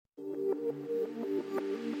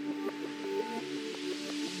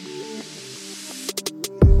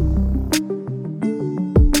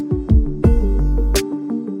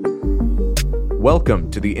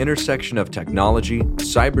Welcome to the intersection of technology,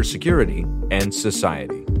 cybersecurity, and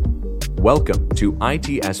society. Welcome to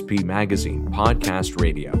ITSP Magazine Podcast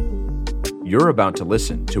Radio. You're about to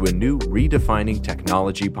listen to a new Redefining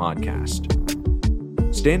Technology podcast.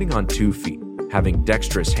 Standing on 2 feet, having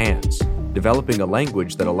dexterous hands, developing a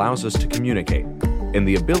language that allows us to communicate, and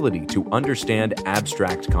the ability to understand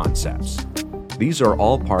abstract concepts. These are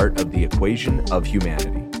all part of the equation of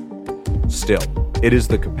humanity. Still, it is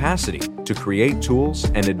the capacity to create tools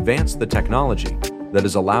and advance the technology that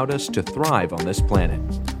has allowed us to thrive on this planet,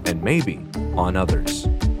 and maybe on others.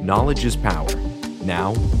 Knowledge is power,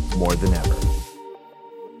 now more than ever.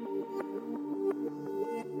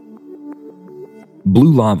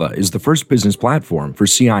 Blue Lava is the first business platform for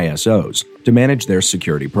CISOs to manage their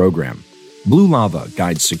security program. Blue Lava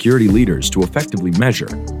guides security leaders to effectively measure,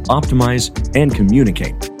 optimize, and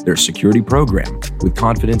communicate their security program with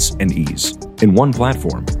confidence and ease in one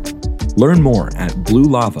platform. Learn more at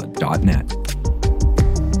bluelava.net.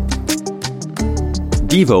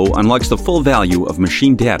 Devo unlocks the full value of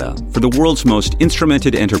machine data for the world's most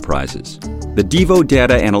instrumented enterprises. The Devo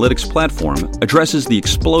Data Analytics Platform addresses the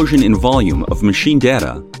explosion in volume of machine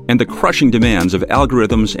data and the crushing demands of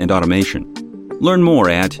algorithms and automation. Learn more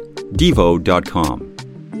at devo.com.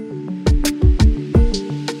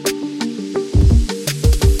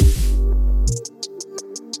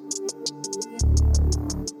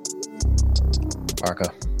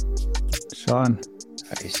 Marco. Sean.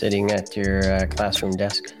 Are you sitting at your classroom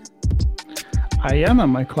desk? I am at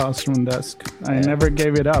my classroom desk. I never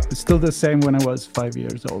gave it up. It's still the same when I was 5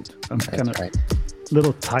 years old. I'm kind of a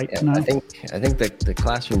little tight now. I think the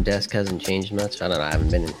classroom desk hasn't changed much. I don't know. I haven't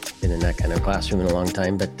been in that kind of classroom in a long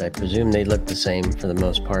time, but I presume they look the same for the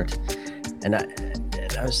most part. And I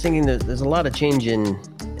was thinking that there's a lot of change in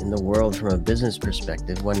the world from a business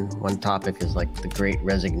perspective. One topic is like the Great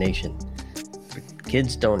Resignation.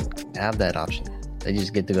 Kids don't have that option. They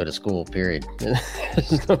just get to go to school, period.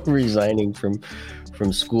 There's no resigning from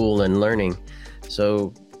school and learning.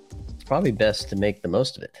 So it's probably best to make the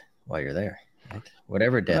most of it while you're there, right?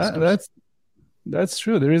 Whatever desk. That's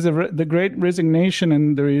true. There is the Great Resignation,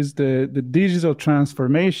 and there is the digital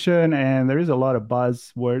transformation, and there is a lot of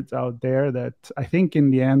buzzwords out there that I think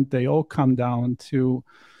in the end they all come down to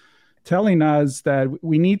telling us that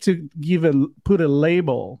we need to put a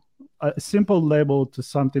label, a simple label to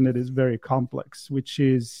something that is very complex, which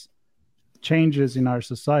is changes in our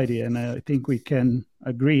society. And I think we can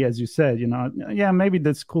agree, as you said, maybe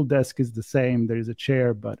the school desk is the same. There is a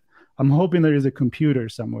chair, but I'm hoping there is a computer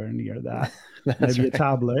somewhere near that, maybe a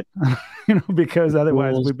tablet, because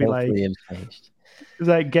otherwise we'd be like, it's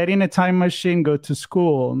like getting a time machine, go to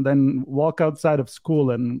school, and then walk outside of school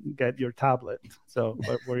and get your tablet. So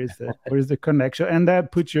where is the connection? And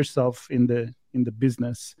that puts yourself in the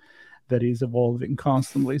business that is evolving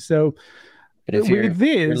constantly. So, but if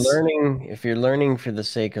you're learning for the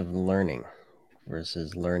sake of learning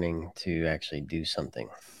versus learning to actually do something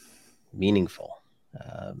meaningful,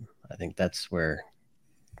 I think that's where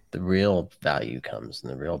the real value comes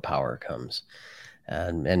and the real power comes.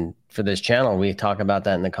 And for this channel, we talk about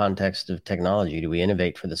that in the context of technology. Do we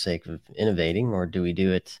innovate for the sake of innovating, or do we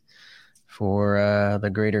do it for the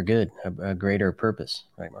greater good, a greater purpose?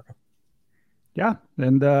 Right, Marco? Yeah,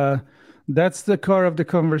 and that's the core of the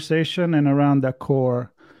conversation. And around that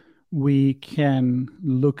core, we can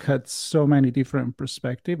look at so many different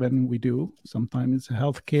perspectives, and we do. Sometimes it's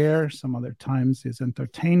healthcare, some other times it's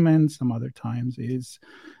entertainment, some other times is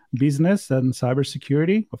business and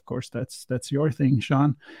cybersecurity. Of course, that's your thing,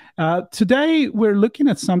 Sean. Today, we're looking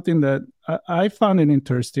at something that I found it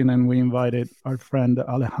interesting, and we invited our friend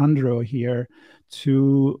Alejandro here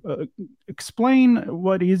to explain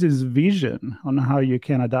what is his vision on how you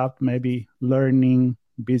can adapt maybe learning,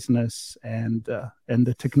 business, and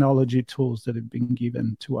the technology tools that have been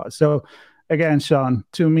given to us. So again, Sean,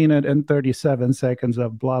 2 minutes and 37 seconds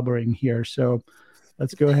of blabbering here. So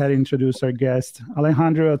let's go ahead and introduce our guest.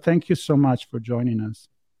 Alejandro, thank you so much for joining us.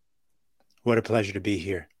 What a pleasure to be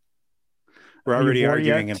here. We're already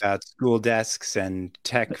arguing about school desks and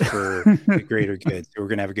tech for the greater good. So we're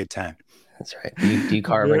going to have a good time. That's right. Do you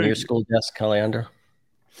carve on your school desk, Alejandro?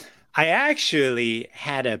 I actually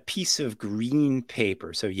had a piece of green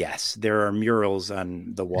paper. So yes, there are murals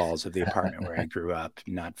on the walls of the apartment where I grew up,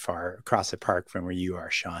 not far across the park from where you are,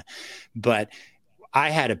 Sean. But I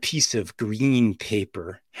had a piece of green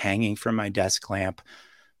paper hanging from my desk lamp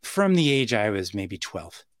from the age I was maybe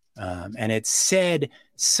 12. And it said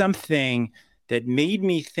something that made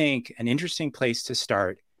me think an interesting place to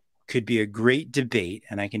start could be a great debate.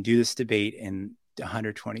 And I can do this debate in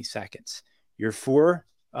 120 seconds. Your four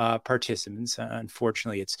participants,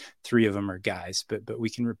 unfortunately, it's three of them are guys, but we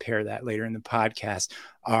can repair that later in the podcast,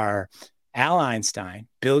 are Al Einstein,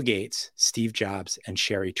 Bill Gates, Steve Jobs, and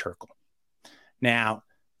Sherry Turkle. Now,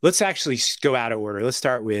 let's actually go out of order. Let's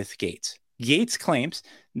start with Gates. Gates claims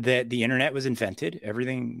that the internet was invented.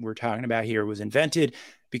 Everything we're talking about here was invented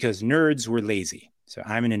because nerds were lazy. So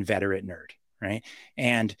I'm an inveterate nerd, right?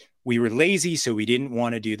 And we were lazy, so we didn't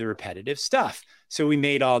want to do the repetitive stuff. So we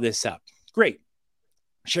made all this up. Great.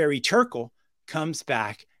 Sherry Turkle comes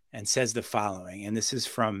back and says the following, and this is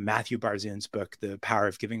from Matthew Barzoon's book, The Power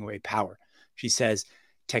of Giving Away Power. She says,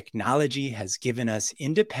 technology has given us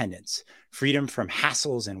independence, freedom from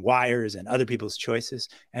hassles and wires and other people's choices,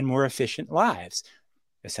 and more efficient lives.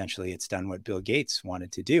 Essentially, it's done what Bill Gates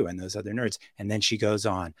wanted to do and those other nerds. And then she goes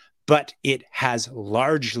on, but it has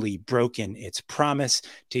largely broken its promise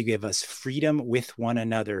to give us freedom with one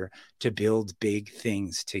another to build big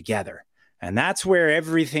things together. And that's where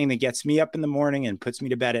everything that gets me up in the morning and puts me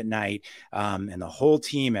to bed at night, and the whole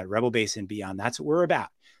team at Rebel Base and beyond, that's what we're about.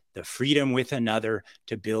 The freedom with another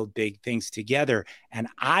to build big things together. And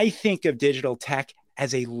I think of digital tech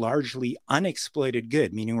as a largely unexploited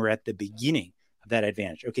good, meaning we're at the beginning of that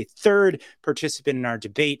advantage. Okay, third participant in our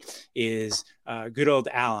debate is good old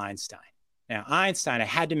Al Einstein. Now, Einstein, I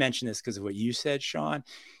had to mention this because of what you said, Sean.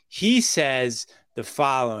 He says the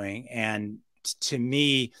following, and to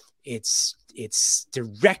me, it's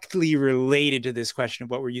directly related to this question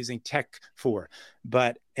of what we're using tech for.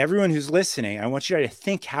 But everyone who's listening, I want you to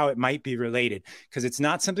think how it might be related, because it's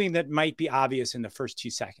not something that might be obvious in the first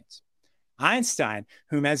 2 seconds. Einstein,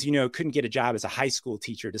 whom, as you know, couldn't get a job as a high school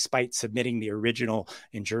teacher, despite submitting the original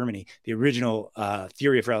in Germany, the original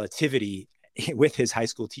theory of relativity with his high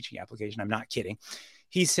school teaching application. I'm not kidding.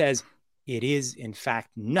 He says, it is, in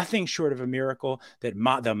fact, nothing short of a miracle that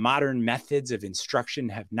the modern methods of instruction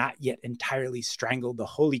have not yet entirely strangled the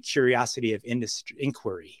holy curiosity of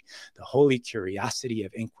inquiry. The holy curiosity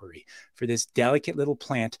of inquiry. For this delicate little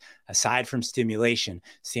plant, aside from stimulation,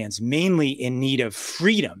 stands mainly in need of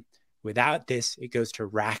freedom. Without this, it goes to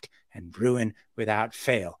rack and ruin without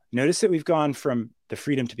fail. Notice that we've gone from the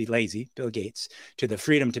freedom to be lazy, Bill Gates, to the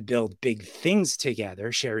freedom to build big things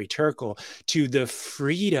together, Sherry Turkle, to the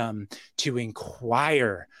freedom to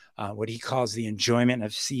inquire, what he calls the enjoyment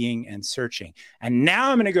of seeing and searching. And now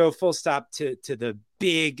I'm going to go full stop to the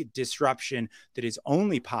big disruption that is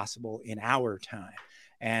only possible in our time.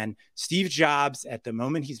 And Steve Jobs, at the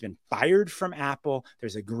moment he's been fired from Apple,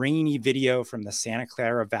 there's a grainy video from the Santa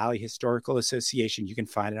Clara Valley Historical Association. You can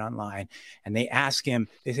find it online. And they ask him,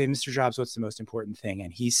 they say, Mr. Jobs, what's the most important thing?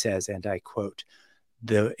 And he says, and I quote,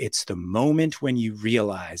 it's the moment when you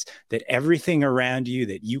realize that everything around you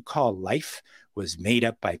that you call life was made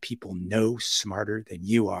up by people no smarter than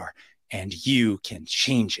you are, and you can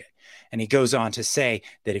change it. And he goes on to say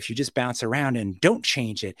that if you just bounce around and don't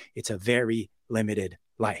change it, it's a very limited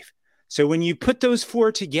life. So when you put those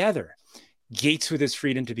four together, Gates with his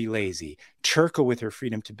freedom to be lazy, Turkle with her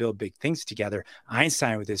freedom to build big things together,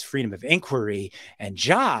 Einstein with his freedom of inquiry, and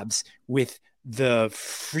Jobs with the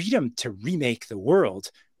freedom to remake the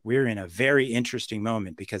world, we're in a very interesting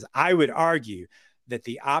moment, because I would argue that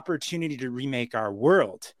the opportunity to remake our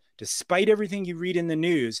world, despite everything you read in the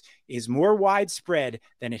news, is more widespread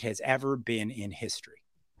than it has ever been in history.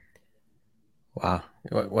 Wow.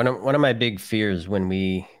 One of my big fears when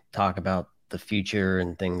we talk about the future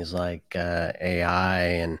and things like AI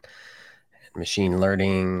and machine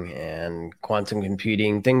learning and quantum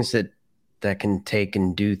computing, things that can take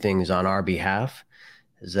and do things on our behalf,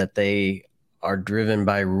 is that they are driven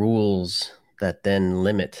by rules that then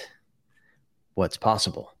limit what's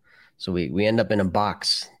possible. So we end up in a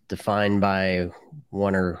box defined by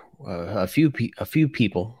one or a few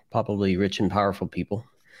people, probably rich and powerful people,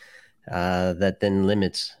 that then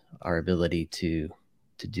limits our ability to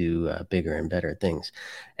do bigger and better things.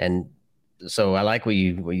 And so I like what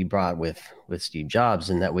you brought with Steve Jobs,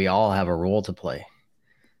 and that we all have a role to play.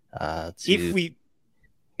 Yeah,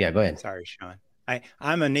 go ahead. Sorry, Sean.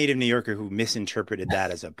 I'm a native New Yorker who misinterpreted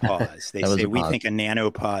that as a pause. They say we think a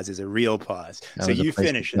nanopause is a real pause. So you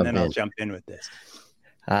finish, and then I'll jump in with this.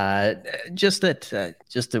 Just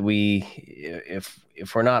that we,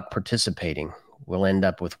 if we're not participating, we'll end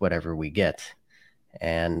up with whatever we get.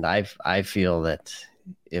 And I feel that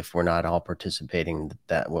if we're not all participating,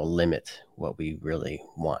 that will limit what we really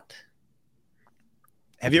want.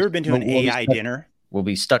 Have you ever been to an AI dinner? We'll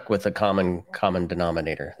be stuck with a common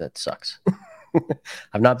denominator that sucks.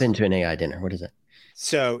 I've not been to an AI dinner. What is it?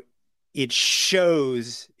 So it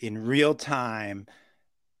shows in real time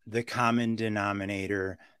the common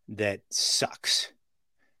denominator that sucks.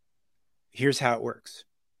 Here's how it works.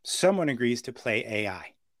 Someone agrees to play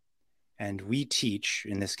AI, and we teach,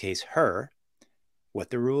 in this case, her, what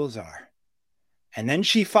the rules are. And then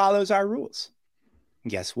she follows our rules.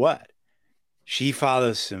 And guess what? She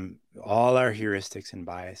follows all our heuristics and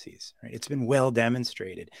biases. Right? It's been well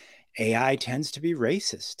demonstrated. AI tends to be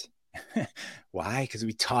racist. Why? Because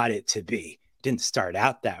we taught it to be. It didn't start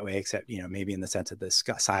out that way, except, maybe in the sense that the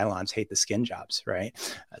Cylons hate the skin jobs, right?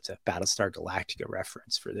 That's a Battlestar Galactica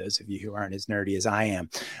reference for those of you who aren't as nerdy as I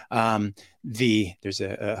am. There's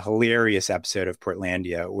a hilarious episode of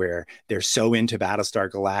Portlandia where they're so into Battlestar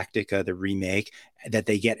Galactica, the remake, that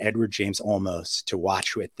they get Edward James Olmos to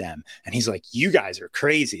watch with them. And he's like, you guys are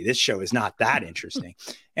crazy. This show is not that interesting.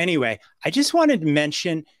 Anyway, I just wanted to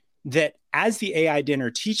mention that as the AI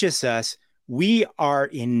dinner teaches us, we are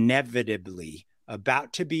inevitably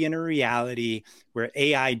about to be in a reality where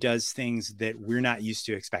AI does things that we're not used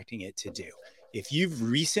to expecting it to do. If you've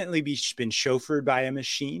recently been chauffeured by a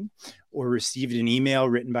machine or received an email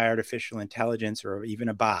written by artificial intelligence or even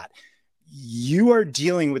a bot, you are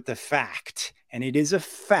dealing with the fact, and it is a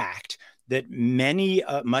fact, that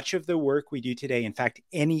much of the work we do today, in fact,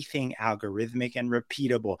 anything algorithmic and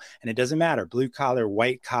repeatable, and it doesn't matter, blue collar,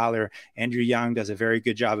 white collar, Andrew Young does a very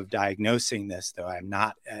good job of diagnosing this, though I'm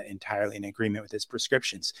not entirely in agreement with his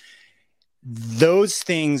prescriptions. Those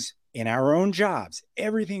things in our own jobs,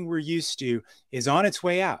 everything we're used to is on its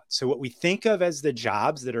way out. So what we think of as the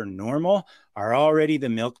jobs that are normal are already the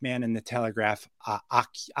milkman and the telegraph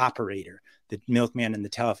operator. The milkman and the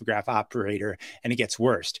telegraph operator, and it gets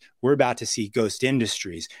worse. We're about to see ghost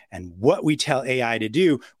industries, and what we tell AI to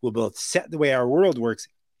do will both set the way our world works,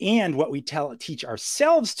 and what we teach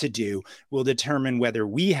ourselves to do will determine whether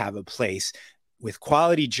we have a place with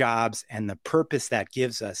quality jobs and the purpose that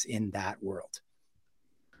gives us in that world.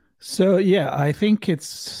 So yeah, I think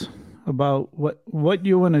it's about what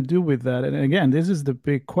you want to do with that. And again, this is the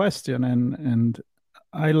big question, and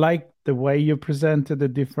I like the way you presented the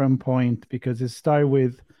different point, because it started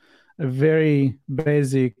with a very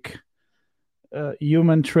basic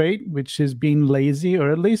human trait, which is being lazy,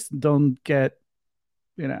 or at least don't get,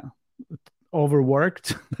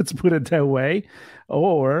 overworked. Let's put it that way.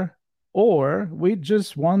 Or we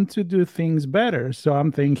just want to do things better. So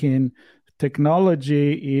I'm thinking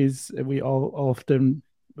technology we all often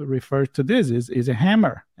refer to this is a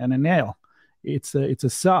hammer and a nail. It's a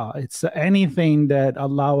saw. It's anything that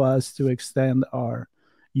allow us to extend our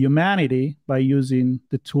humanity by using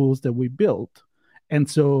the tools that we built. And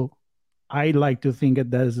so I like to think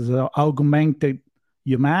of that as an augmented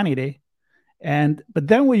humanity. But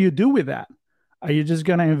then what you do with that? Are you just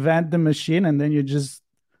going to invent the machine and then you just,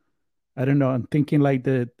 I don't know, I'm thinking like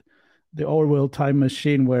the Orwell time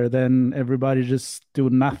machine where then everybody just do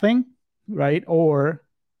nothing, right? Or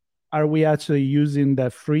are we actually using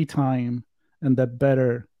that free time and that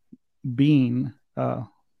better being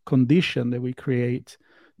condition that we create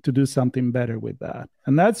to do something better with that?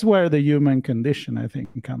 And that's where the human condition, I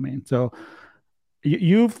think, come in. So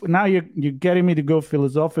you're getting me to go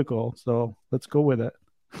philosophical. So let's go with it.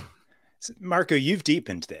 Marco, you've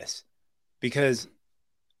deepened this because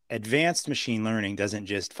advanced machine learning doesn't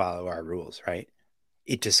just follow our rules, right?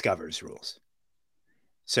 It discovers rules.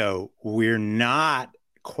 So we're not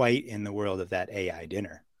quite in the world of that AI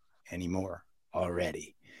dinner anymore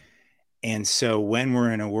already. And so when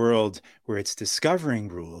we're in a world where it's discovering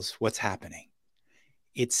rules, what's happening?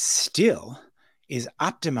 It still is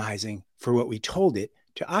optimizing for what we told it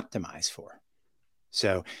to optimize for.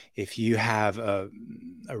 So if you have a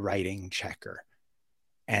writing checker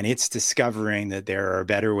and it's discovering that there are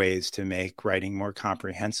better ways to make writing more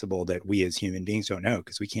comprehensible that we as human beings don't know,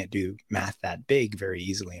 because we can't do math that big very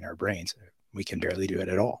easily in our brains. We can barely do it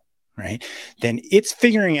at all, right? Then it's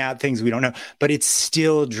figuring out things we don't know, but it's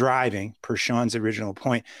still driving, per Sean's original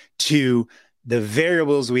point, to the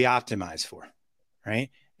variables we optimize for, right?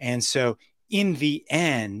 And so in the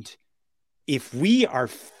end, if we are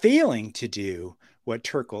failing to do what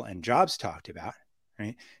Turkle and Jobs talked about,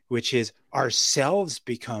 right, which is ourselves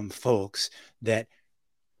become folks that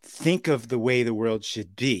think of the way the world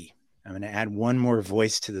should be. I'm going to add one more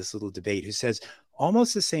voice to this little debate who says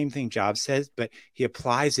almost the same thing Jobs says, but he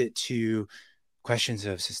applies it to questions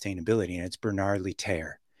of sustainability, and it's Bernard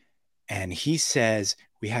Lietaer. And he says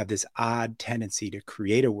we have this odd tendency to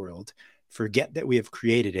create a world, forget that we have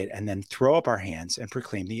created it, and then throw up our hands and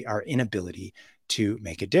proclaim our inability to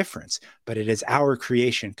make a difference. But it is our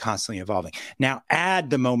creation constantly evolving. Now add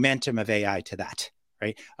the momentum of AI to that,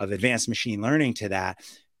 right? Of advanced machine learning to that.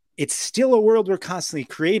 It's still a world we're constantly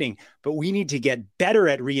creating, but we need to get better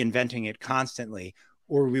at reinventing it constantly,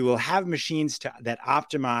 or we will have machines that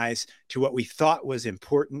optimize to what we thought was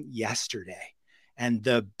important yesterday. And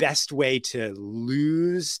the best way to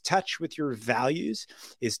lose touch with your values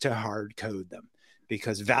is to hard code them,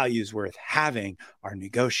 because values worth having are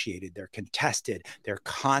negotiated, they're contested, they're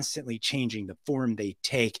constantly changing the form they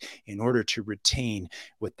take in order to retain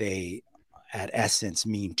what they, at essence,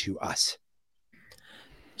 mean to us.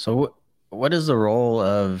 So what is the role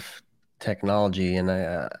of technology? And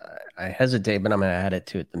I hesitate, but I'm going to add it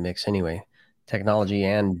to the mix anyway. Technology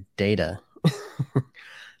and data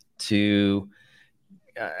to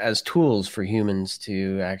as tools for humans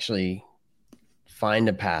to actually find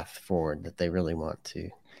a path forward that they really want to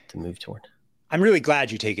move toward. I'm really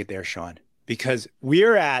glad you take it there, Sean, because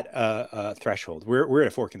we're at a threshold. We're at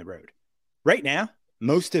a fork in the road. Right now,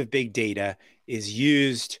 most of big data is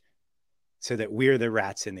used so that we're the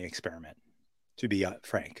rats in the experiment, to be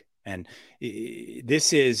frank. And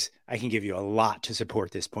this is, I can give you a lot to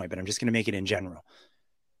support this point, but I'm just going to make it in general.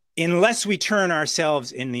 Unless we turn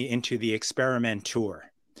ourselves into the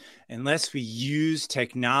experimenter, unless we use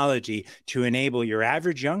technology to enable your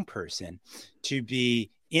average young person to be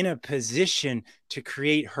in a position to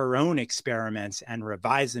create her own experiments and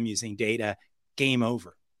revise them using data, game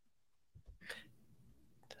over.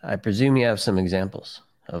 I presume you have some examples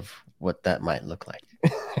of what that might look like.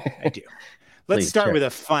 I do. Let's start with a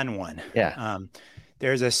fun one. Yeah.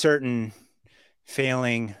 There's a certain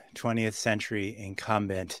failing 20th century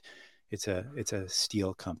incumbent. It's a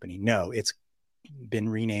steel company. No, it's been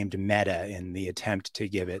renamed Meta in the attempt to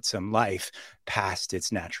give it some life past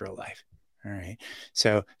its natural life. All right.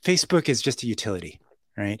 So Facebook is just a utility,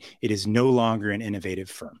 right? It is no longer an innovative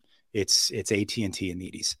firm. It's AT&T and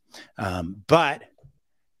the 80s. But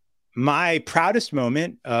my proudest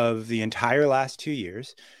moment of the entire last 2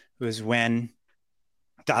 years was when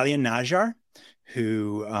Dalia Najjar,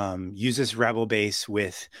 who uses Rebelbase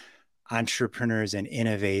with entrepreneurs and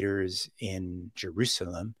innovators in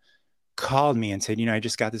Jerusalem, called me and said, I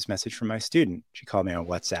just got this message from my student. She called me on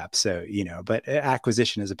WhatsApp. So, but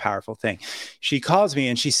acquisition is a powerful thing. She calls me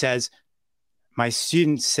and she says, my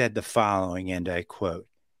student said the following, and I quote,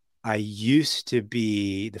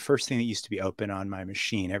 the first thing that used to be open on my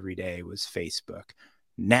machine every day was Facebook.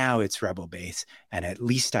 Now it's Rebelbase, and at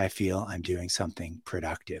least I feel I'm doing something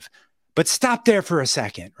productive. But stop there for a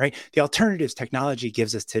second, right? The alternatives technology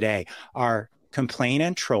gives us today are complain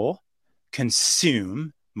and troll,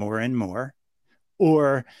 consume more and more,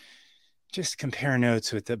 or just compare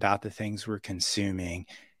notes about the things we're consuming,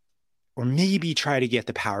 or maybe try to get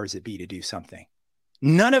the powers that be to do something.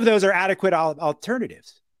 None of those are adequate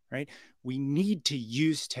alternatives, right? We need to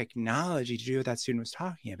use technology to do what that student was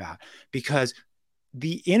talking about, because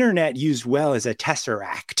the internet used well is a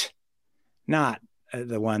tesseract, not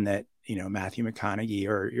the one that Matthew McConaughey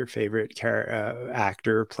or your favorite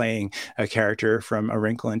actor playing a character from A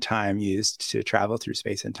Wrinkle in Time used to travel through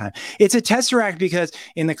space and time. It's a tesseract because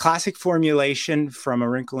in the classic formulation from A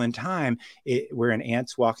Wrinkle in Time, where an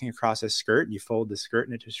ant's walking across a skirt and you fold the skirt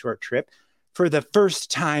and it's a short trip, for the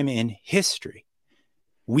first time in history,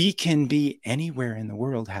 we can be anywhere in the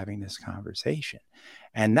world having this conversation.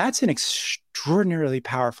 And that's an extraordinarily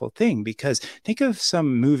powerful thing, because think of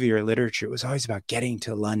some movie or literature. It was always about getting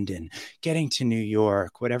to London, getting to New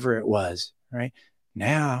York, whatever it was, right?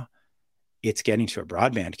 Now it's getting to a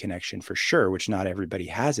broadband connection for sure, which not everybody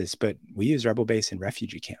has this, but we use Rebelbase in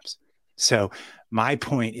refugee camps. So my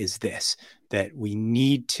point is this, that we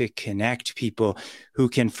need to connect people who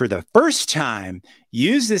can, for the first time,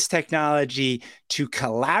 use this technology to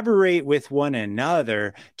collaborate with one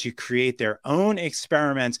another to create their own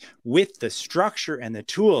experiments with the structure and the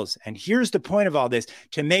tools. And here's the point of all this,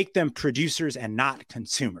 to make them producers and not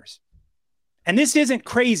consumers. And this isn't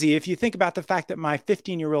crazy if you think about the fact that my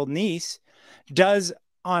 15-year-old niece does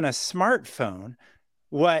on a smartphone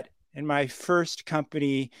what in my first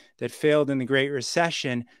company that failed in the Great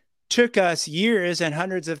Recession took us years and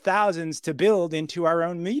hundreds of thousands to build into our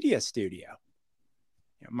own media studio.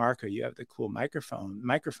 Marco, you have the cool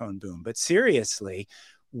microphone boom, but seriously,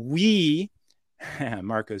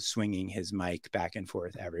 Marco's swinging his mic back and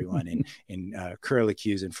forth, everyone, in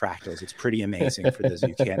curlicues and fractals. It's pretty amazing for those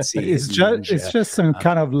who can't see. It's just some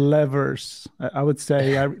kind of levers. I would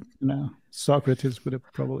say, Socrates would have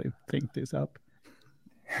probably think this up.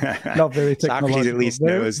 Not very technological. Socrates at least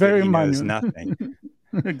knows that he knows nothing.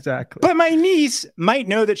 Exactly. But my niece might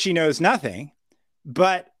know that she knows nothing.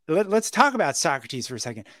 But let's talk about Socrates for a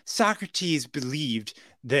second. Socrates believed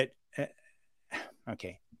that,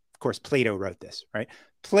 course, Plato wrote this, right?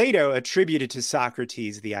 Plato attributed to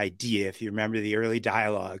Socrates the idea, if you remember the early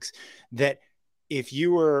dialogues, that if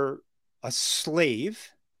you were a slave,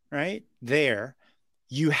 right, there,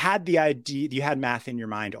 you had the idea, you had math in your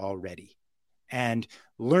mind already. And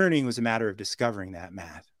learning was a matter of discovering that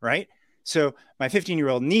math, right? So my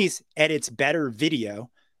 15-year-old niece edits better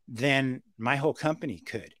video than my whole company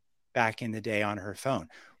could back in the day on her phone.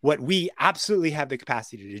 What we absolutely have the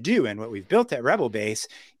capacity to do, and what we've built at Rebel Base,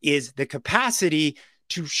 is the capacity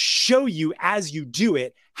to show you as you do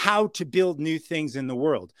it how to build new things in the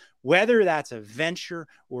world. Whether that's a venture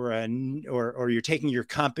or you're taking your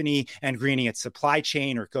company and greening its supply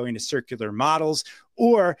chain or going to circular models,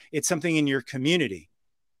 or it's something in your community.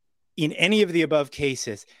 In any of the above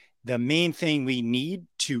cases, the main thing we need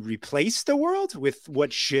to replace the world with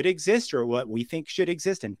what should exist or what we think should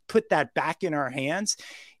exist and put that back in our hands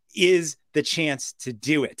is the chance to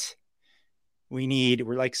do it.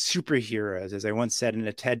 We're like superheroes, as I once said in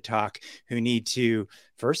a TED Talk, who need to,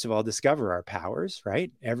 first of all, discover our powers, right?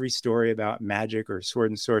 Every story about magic or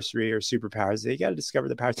sword and sorcery or superpowers, they got to discover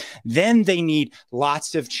the powers. Then they need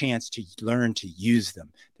lots of chance to learn to use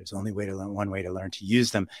them. There's only one way to learn to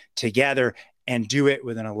use them together, and do it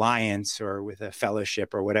with an alliance or with a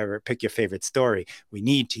fellowship or whatever. Pick your favorite story. We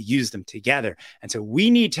need to use them together. And so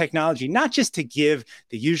we need technology, not just to give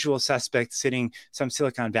the usual suspects sitting some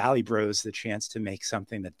Silicon Valley bros the chance to make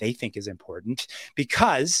something that they think is important,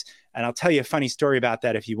 because, and I'll tell you a funny story about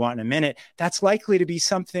that if you want in a minute, that's likely to be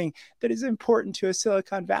something that is important to a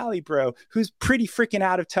Silicon Valley bro who's pretty freaking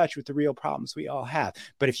out of touch with the real problems we all have.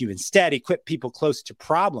 But if you instead equip people close to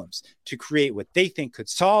problems to create what they think could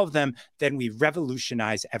solve them, then we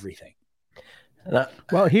revolutionize everything.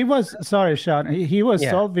 Well, he was solving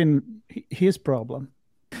his problem.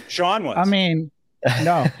 Sean was. I mean,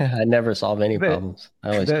 no. I never solve any problems.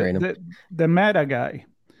 I always create them. The meta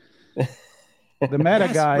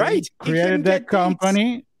guy right. created that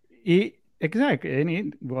company. Exactly. And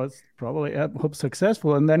he was probably, I hope,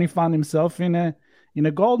 successful. And then he found himself in a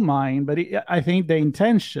gold mine. But I think the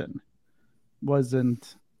intention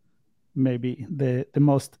wasn't maybe the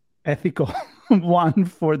most ethical one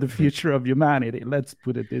for the future of humanity. Let's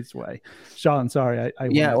put it this way. Sean, sorry.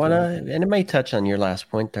 And it may touch on your last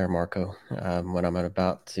point there, Marco, what I'm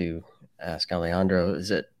about to ask Alejandro, is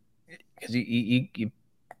that because you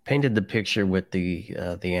painted the picture with the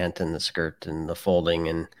ant and the skirt and the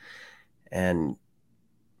folding and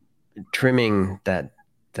trimming that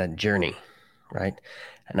journey, right?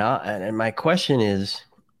 And my question is,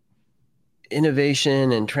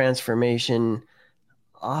 innovation and transformation,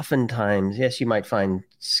 oftentimes, yes, you might find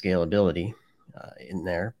scalability in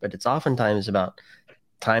there, but it's oftentimes about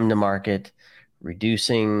time to market,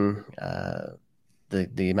 reducing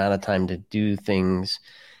the amount of time to do things.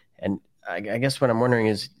 And I guess what I'm wondering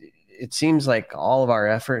is, it seems like all of our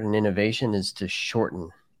effort and innovation is to shorten,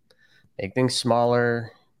 make things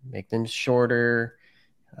smaller, make them shorter,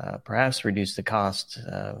 perhaps reduce the cost.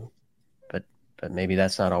 But maybe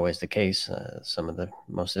that's not always the case. Some of the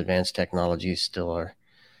most advanced technologies still are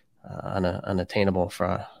unattainable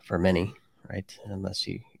for many, right? Unless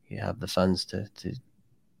you have the funds to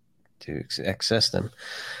access them.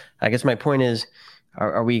 I guess my point is,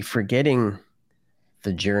 are we forgetting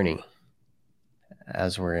the journey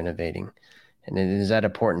as we're innovating? And is that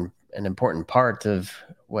an important part of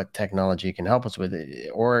what technology can help us with?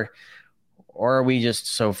 Or are we just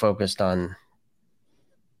so focused on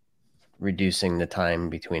reducing the time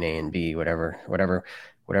between A and B, whatever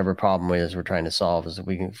problem it is we're trying to solve, if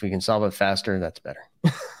we can solve it faster, that's better.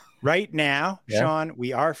 Right now, yeah. Sean,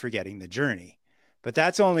 we are forgetting the journey, but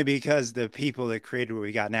that's only because the people that created what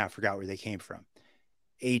we got now forgot where they came from.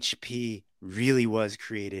 HP really was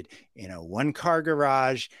created in a one-car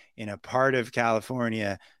garage in a part of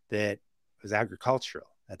California that was agricultural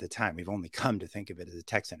at the time. We've only come to think of it as a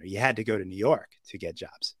tech center. You had to go to New York to get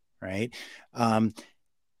jobs, right?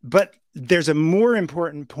 But there's a more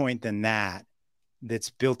important point than that that's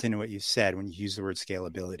built into what you said when you use the word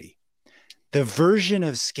scalability. The version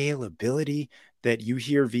of scalability that you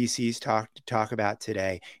hear VCs talk about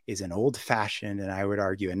today is an old-fashioned, and I would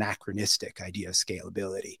argue anachronistic idea of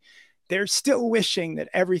scalability. They're still wishing that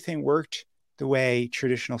everything worked the way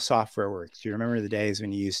traditional software works. Do you remember the days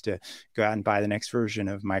when you used to go out and buy the next version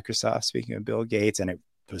of Microsoft, speaking of Bill Gates, and it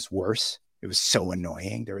was worse? It was so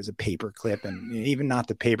annoying. There was a paperclip, and even not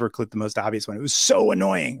the paperclip, the most obvious one. It was so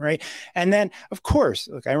annoying, right? And then, of course,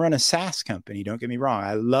 look, I run a SaaS company. Don't get me wrong.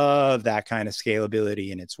 I love that kind of scalability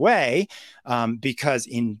in its way, because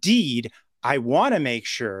indeed, I want to make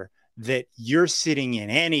sure that you're sitting in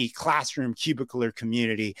any classroom, cubicle, or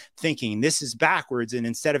community thinking this is backwards, and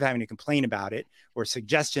instead of having to complain about it or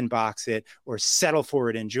suggestion box it or settle for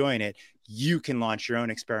it and join it, you can launch your own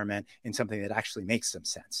experiment in something that actually makes some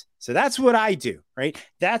sense. So that's what I do, right?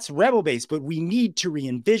 That's rebel-based, but we need to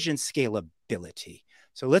re-envision scalability.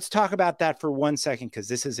 So let's talk about that for 1 second, because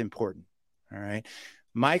this is important, all right?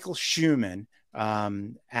 Michael Schumann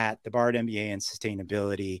at the Bard MBA in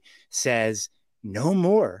Sustainability says, no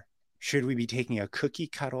more should we be taking a cookie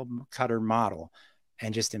cutter model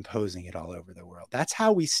and just imposing it all over the world. That's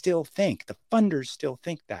how we still think. The funders still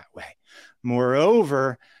think that way.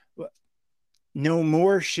 Moreover, no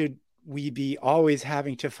more should we be always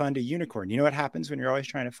having to fund a unicorn. You know what happens when you're always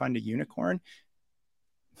trying to fund a unicorn?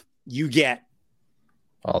 You get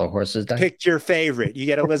all the horses die. Pick your favorite. You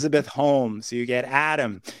get Elizabeth Holmes. You get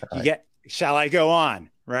Adam. You get, shall I go on?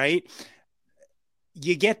 Right?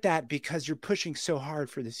 You get that because you're pushing so hard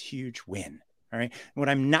for this huge win. All right. What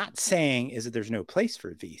I'm not saying is that there's no place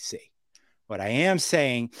for VC. What I am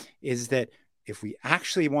saying is that if we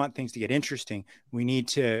actually want things to get interesting, we need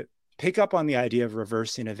to pick up on the idea of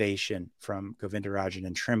reverse innovation from Govindarajan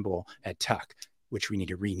and Trimble at Tuck, which we need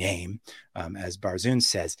to rename. As Barzun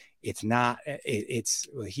says, it's not,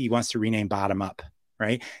 he wants to rename bottom up,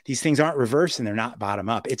 right? These things aren't reverse and they're not bottom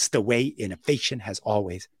up. It's the way innovation has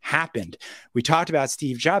always happened. We talked about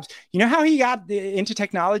Steve Jobs. You know how he got into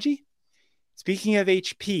technology? Speaking of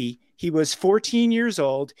HP, he was 14 years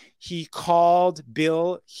old. He called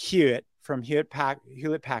Bill Hewlett from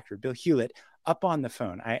Hewlett-Packard, Bill Hewlett, up on the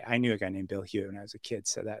phone. I knew a guy named Bill Hewlett when I was a kid,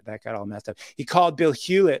 so that got all messed up. He called Bill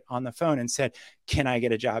Hewlett on the phone and said, can I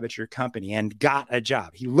get a job at your company? And got a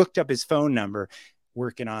job. He looked up his phone number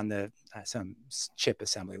working on some chip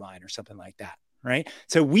assembly line or something like that, right?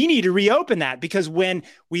 So we need to reopen that, because when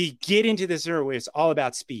we get into this era where it's all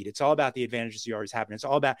about speed, it's all about the advantages you always have, and it's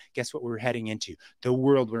all about, guess what we're heading into? The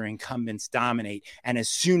world where incumbents dominate. And as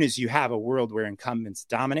soon as you have a world where incumbents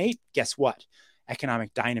dominate, guess what?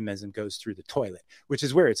 Economic dynamism goes through the toilet, which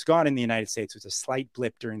is where it's gone in the United States. It was a slight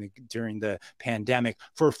blip during the pandemic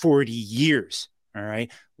for 40 years. All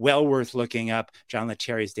right. Well worth looking up John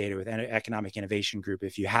Lettieri's data with Economic Innovation Group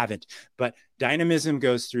if you haven't. But dynamism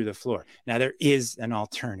goes through the floor. Now, there is an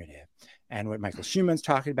alternative. And what Michael Schumann's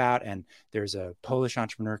talking about, and there's a Polish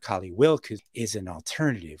entrepreneur, Kali Wilk, who is an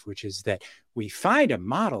alternative, which is that we find a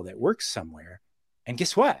model that works somewhere. And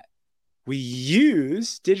guess what? We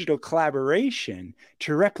use digital collaboration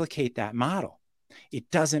to replicate that model.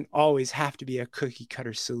 It doesn't always have to be a cookie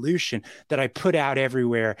cutter solution that I put out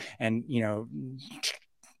everywhere and,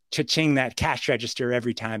 cha-ching that cash register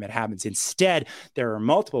every time it happens. Instead, there are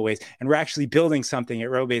multiple ways. And we're actually building something at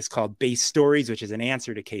Rebel-based called Base Stories, which is an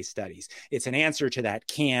answer to case studies. It's an answer to that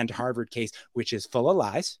canned Harvard case, which is full of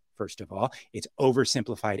lies. First of all, it's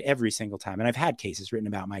oversimplified every single time. And I've had cases written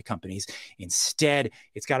about my companies. Instead,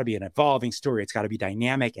 it's got to be an evolving story. It's got to be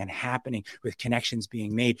dynamic and happening with connections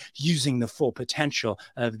being made using the full potential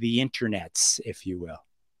of the internets, if you will.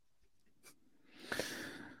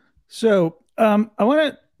 So I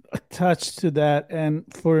want to touch to that. And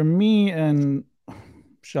for me and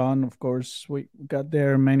Sean, of course, we got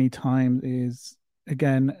there many times, is,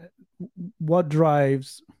 again, what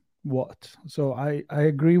drives what. So I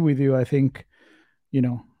agree with you. I think,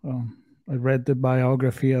 I read the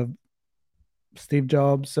biography of Steve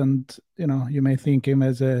Jobs, and, you may think him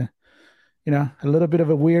as a little bit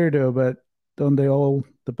of a weirdo, but don't they all,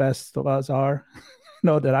 the best of us are?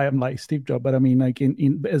 Not that I am like Steve Jobs, but I mean, like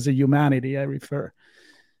in as a humanity, I refer.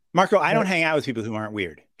 Marco, I don't hang out with people who aren't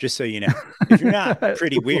weird, just so you know. If you're not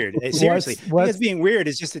pretty weird, seriously, because being weird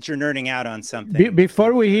is just that you're nerding out on something.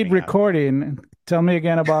 Before we hit recording, tell me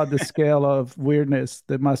again about the scale of weirdness.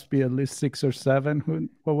 There must be at least 6 or 7.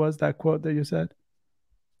 What was that quote that you said?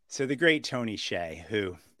 So the great Tony Hsieh,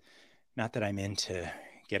 who, not that I'm into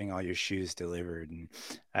getting all your shoes delivered. And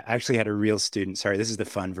I actually had a real student, sorry, this is the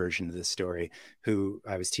fun version of the story, who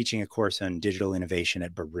I was teaching a course on digital innovation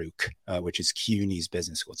at Baruch, which is CUNY's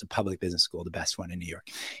business school. It's a public business school, the best one in New York.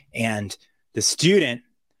 And the student,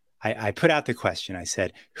 I put out the question. I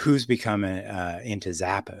said, who's become into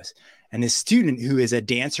Zappos? And this student, who is a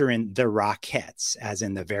dancer in the Rockettes, as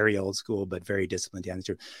in the very old school, but very disciplined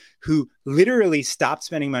dancer, who literally stopped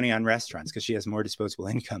spending money on restaurants because she has more disposable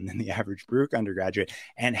income than the average Baruch undergraduate,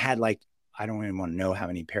 and had, like, I don't even want to know how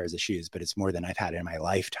many pairs of shoes, but it's more than I've had in my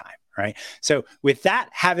lifetime, right? So with that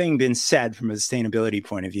having been said, from a sustainability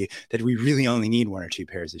point of view, that we really only need 1 or 2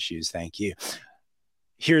 pairs of shoes, thank you.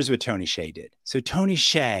 Here's what Tony Hsieh did. So Tony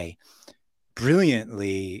Hsieh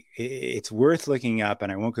brilliantly, it's worth looking up,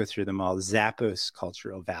 and I won't go through them all, Zappos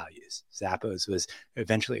cultural values. Zappos was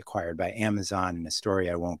eventually acquired by Amazon in a story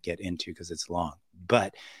I won't get into because it's long.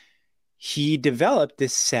 But he developed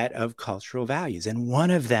this set of cultural values. And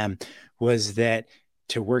one of them was that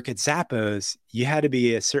to work at Zappos, you had to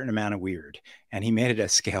be a certain amount of weird. And he made it a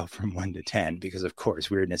scale from 1 to 10 because, of course,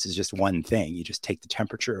 weirdness is just one thing. You just take the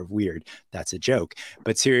temperature of weird. That's a joke.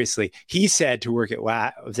 But seriously, he said to work at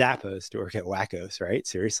Zappos, to work at Wackos, right?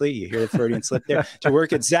 Seriously, you hear the Freudian slip there? To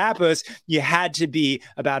work at Zappos, you had to be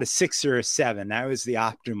about a 6 or a 7. That was the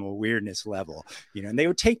optimal weirdness level. And they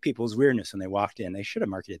would take people's weirdness when they walked in. They should have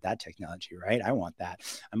marketed that technology, right? I want that.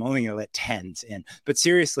 I'm only going to let 10s in. But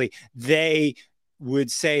seriously, they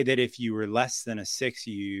would say that if you were less than a 6,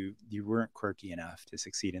 you weren't quirky enough to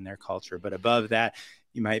succeed in their culture. But above that,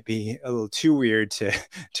 you might be a little too weird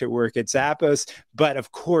to work at Zappos. But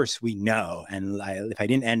of course, we know, and if I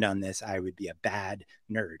didn't end on this, I would be a bad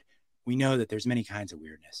nerd. We know that there's many kinds of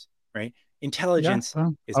weirdness, right? Intelligence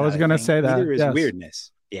is I was going to say that. Neither is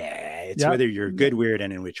weirdness. Yeah, it's whether you're good weird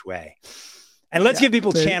and in which way. And let's give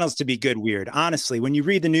people channels to be good weird. Honestly, when you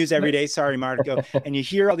read the news every day, sorry, Marco, and you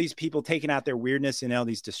hear all these people taking out their weirdness in all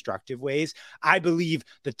these destructive ways, I believe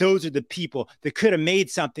that those are the people that could have made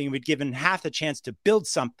something and would given half the chance to build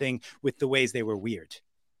something with the ways they were weird.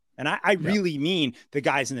 And I really mean the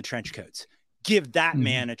guys in the trench coats. Give that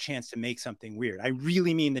man a chance to make something weird. I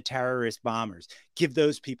really mean the terrorist bombers. Give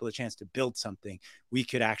those people a chance to build something. We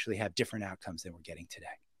could actually have different outcomes than we're getting today.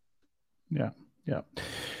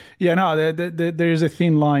 Yeah, no, there is a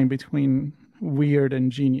thin line between weird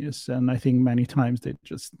and genius. And I think many times they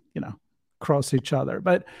just, cross each other.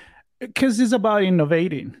 But because it's about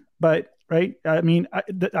innovating. But, right, I mean,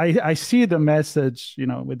 I see the message,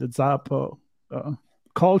 with the Zappo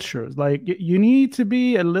cultures. Like, you need to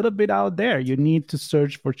be a little bit out there. You need to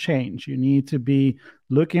search for change. You need to be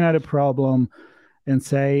looking at a problem and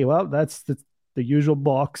say, well, that's the usual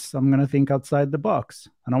box. I'm going to think outside the box.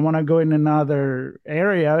 I don't want to go in another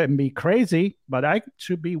area and be crazy, but I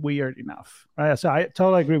should be weird enough. Right? So I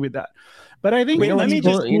totally agree with that. But I think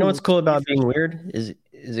what's cool about being weird is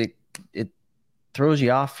it throws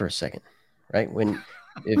you off for a second, right? When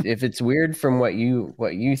if it's weird from what you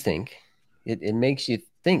think, it makes you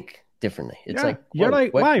think differently. It's like you're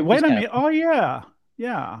like, why? Wait a minute. Oh yeah.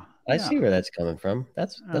 I see where that's coming from.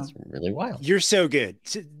 That's really wild. You're so good.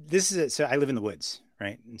 So I live in the woods,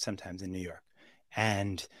 right? And sometimes in New York,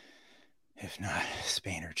 and if not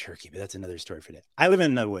Spain or Turkey, but that's another story for that. I live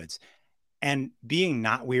in the woods, and being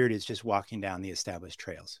not weird is just walking down the established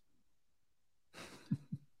trails.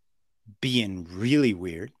 Being really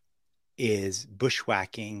weird is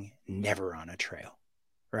bushwhacking, never on a trail,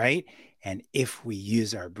 right? And if we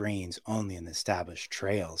use our brains only in the established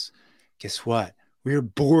trails, guess what? We're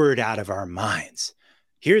bored out of our minds.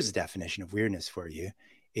 Here's a definition of weirdness for you.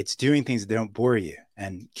 It's doing things that don't bore you.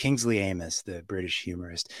 And Kingsley Amis, the British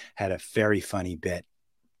humorist, had a very funny bit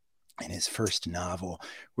in his first novel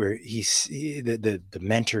where the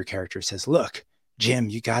mentor character says, look,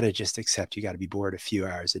 Jim, you got to just accept you got to be bored a few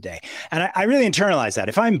hours a day. And I really internalize that.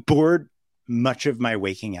 If I'm bored much of my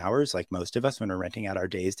waking hours, like most of us when we're renting out our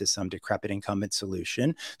days to some decrepit incumbent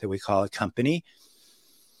solution that we call a company,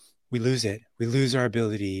 we lose it. We lose our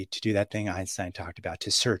ability to do that thing Einstein talked about, to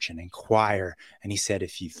search and inquire. And he said,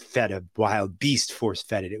 if you fed a wild beast,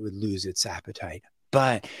 force-fed it, it would lose its appetite.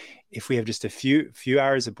 But if we have just a few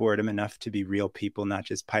hours of boredom, enough to be real people, not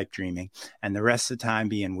just pipe dreaming, and the rest of the time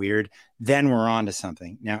being weird, then we're on to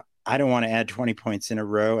something. Now, I don't want to add 20 points in a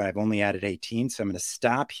row. I've only added 18, so I'm going to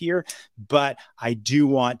stop here. But I do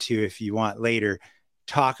want to, if you want later,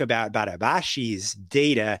 talk about Abashi's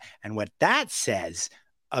data and what that says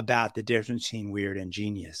about the difference between weird and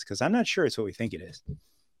genius, because I'm not sure it's what we think it is.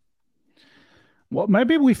 Well,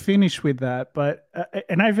 maybe we finish with that, but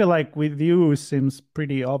and I feel like with you, it seems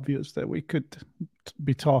pretty obvious that we could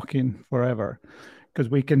be talking forever because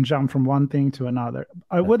we can jump from one thing to another.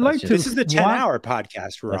 I would like to. This is the 10-hour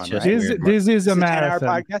podcast we're on, right? This is a marathon.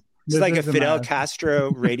 10-hour podcast. It's like a Fidel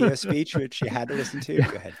Castro radio speech, which you had to listen to.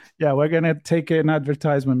 Go ahead. Yeah, we're going to take an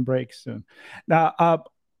advertisement break soon. Now,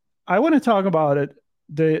 I want to talk about it.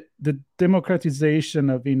 The democratization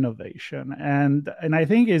of innovation, and I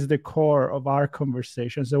think is the core of our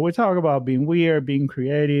conversation. So we talk about being weird, being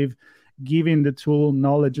creative, giving the tool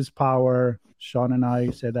knowledge is power. Sean and I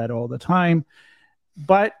say that all the time.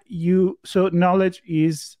 But so knowledge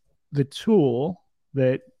is the tool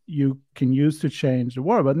that you can use to change the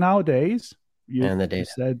world. But nowadays, and the data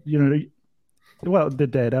said, the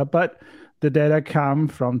data, but the data come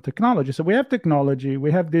from technology. So we have technology.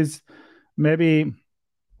 We have this maybe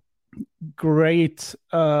great,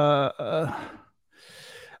 I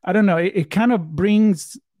don't know, it kind of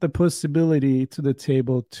brings the possibility to the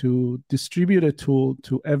table to distribute a tool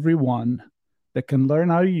to everyone that can learn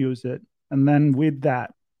how to use it. And then with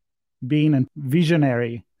that, being a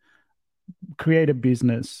visionary, create a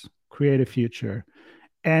business, create a future.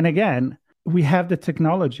 And again, we have the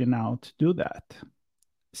technology now to do that.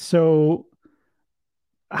 So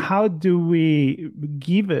how do we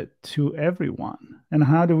give it to everyone? And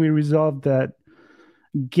how do we resolve that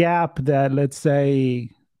gap that, let's say,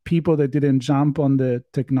 people that didn't jump on the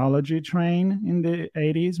technology train in the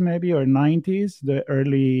 80s maybe or 90s, the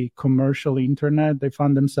early commercial internet, they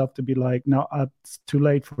found themselves to be like, no, it's too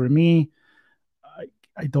late for me.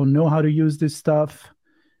 I don't know how to use this stuff.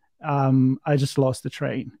 I just lost the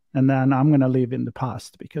train. And then I'm going to live in the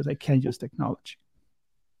past because I can't use technology.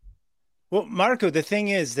 Well, Marco, the thing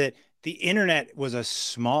is that the internet was a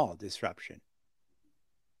small disruption,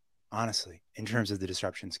 honestly, in terms of the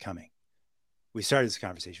disruptions coming. We started this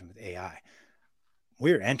conversation with AI.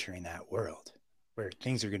 We're entering that world where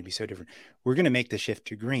things are going to be so different. We're going to make the shift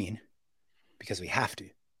to green because we have to.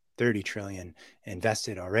 30 trillion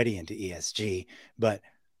invested already into ESG, but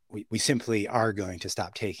we simply are going to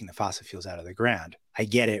stop taking the fossil fuels out of the ground. I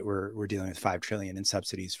get it. We're dealing with 5 trillion in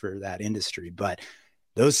subsidies for that industry, but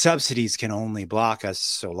those subsidies can only block us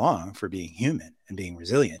so long for being human and being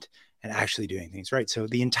resilient and actually doing things right. So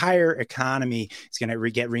the entire economy is going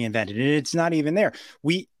to get reinvented, and it's not even there.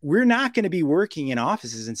 We're not going to be working in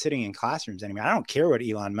offices and sitting in classrooms anymore. I don't care what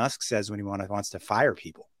Elon Musk says when he wants to fire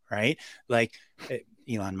people, right? Like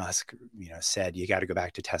Elon Musk, said you got to go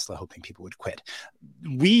back to Tesla, hoping people would quit.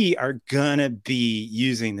 We are going to be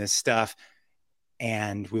using this stuff,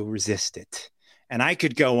 and we'll resist it. And I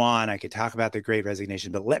could go on, I could talk about the Great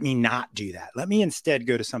Resignation, but let me not do that. Let me instead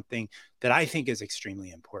go to something that I think is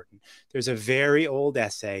extremely important. There's a very old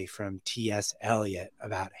essay from T.S. Eliot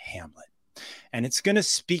about Hamlet, and it's going to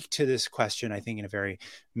speak to this question, I think, in a very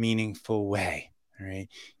meaningful way. All right.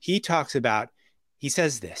 He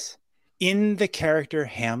says this, in the character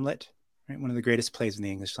Hamlet, right, one of the greatest plays in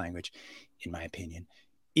the English language, in my opinion,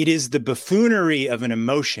 it is the buffoonery of an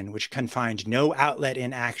emotion which can find no outlet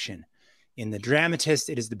in action. In the dramatist,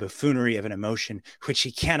 it is the buffoonery of an emotion which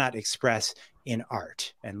he cannot express in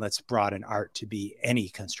art. And let's broaden art to be any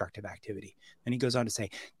constructive activity. And he goes on to say,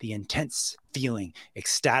 the intense feeling,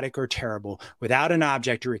 ecstatic or terrible, without an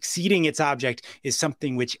object or exceeding its object, is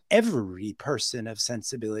something which every person of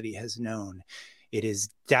sensibility has known. It is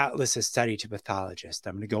doubtless a study to pathologists.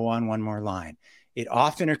 I'm going to go on one more line. It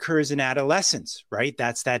often occurs in adolescence, right?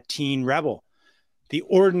 That's that teen rebel. The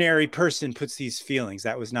ordinary person puts these feelings,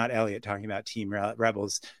 that was not Eliot talking about teen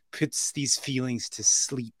rebels, puts these feelings to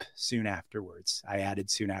sleep soon afterwards. I added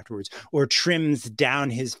soon afterwards, or trims down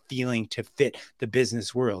his feeling to fit the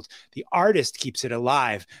business world. The artist keeps it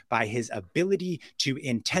alive by his ability to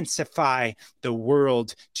intensify the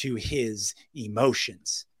world to his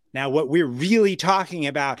emotions. Now, what we're really talking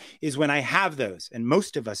about is when I have those, and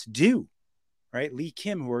most of us do, right? Lee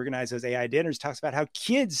Kim, who organized those AI dinners, talks about how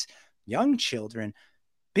kids, young children,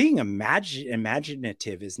 being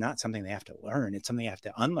imaginative is not something they have to learn. It's something they have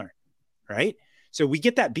to unlearn, right? So we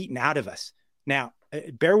get that beaten out of us. Now,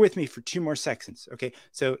 bear with me for 2 more seconds, okay?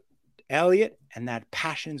 So Eliot and that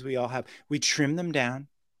passions we all have, we trim them down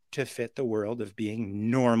to fit the world of being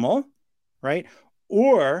normal, right?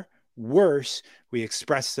 Or worse, we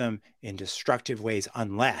express them in destructive ways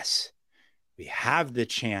unless we have the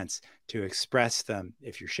chance to express them,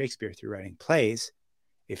 if you're Shakespeare, through writing plays,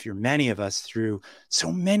 if you're many of us, through so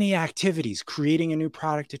many activities, creating a new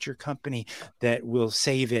product at your company that will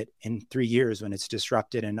save it in 3 years when it's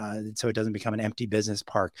disrupted and so it doesn't become an empty business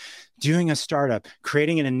park, doing a startup,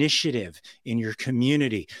 creating an initiative in your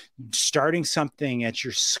community, starting something at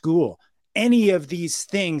your school. Any of these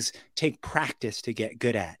things take practice to get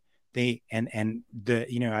good at.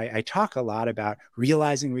 I talk a lot about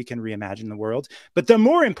realizing we can reimagine the world, but the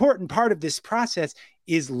more important part of this process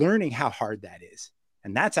is learning how hard that is.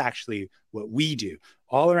 And that's actually what we do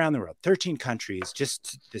all around the world, 13 countries,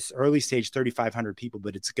 just this early stage, 3,500 people,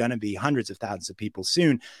 but it's going to be hundreds of thousands of people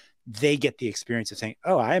soon. They get the experience of saying,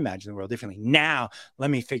 oh, I imagine the world differently. Now, let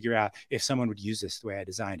me figure out if someone would use this the way I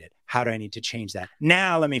designed it. How do I need to change that?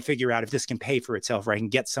 Now, let me figure out if this can pay for itself, or I can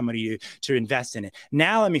get somebody to invest in it.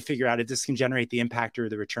 Now, let me figure out if this can generate the impact or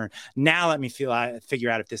the return. Now, let me figure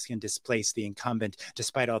out if this can displace the incumbent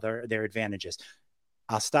despite all their advantages.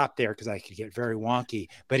 I'll stop there because I could get very wonky,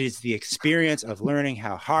 but it's the experience of learning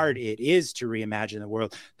how hard it is to reimagine the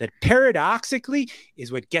world that paradoxically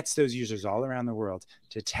is what gets those users all around the world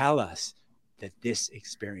to tell us that this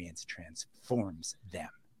experience transforms them.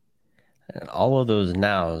 And all of those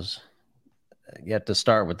nows, you have to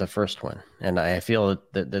start with the first one. And I feel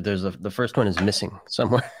that there's the first one is missing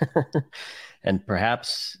somewhere. And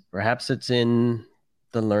perhaps it's in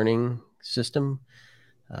the learning system,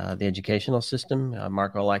 the educational system.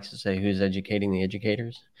 Marco likes to say, who's educating the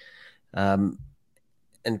educators? And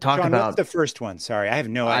talk Sean, about what's the first one? Sorry, I have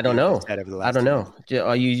no idea. I don't know. I don't know.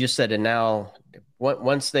 You just said it. Now,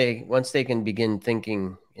 once they can begin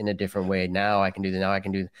thinking in a different way, now I can do that. Now I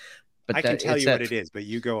can do. But I can tell you what it is, but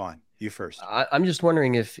you go on. You first. I'm just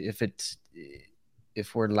wondering if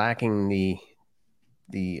we're lacking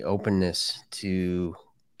the openness to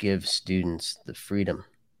give students the freedom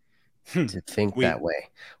to think that way,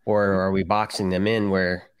 or are we boxing them in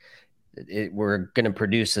where we're going to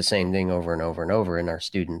produce the same thing over and over and over in our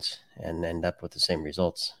students and end up with the same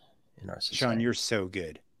results in our society? Sean, you're so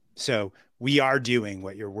good. So we are doing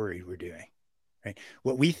what you're worried we're doing, right?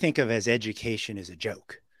 What we think of as education is a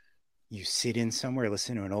joke. You sit in somewhere,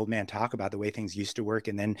 listen to an old man talk about the way things used to work,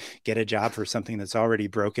 and then get a job for something that's already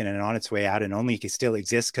broken and on its way out and only still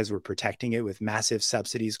exists because we're protecting it with massive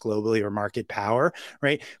subsidies globally or market power,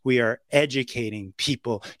 right? We are educating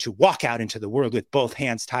people to walk out into the world with both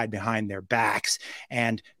hands tied behind their backs.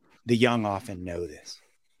 And the young often know this.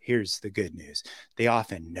 Here's the good news. They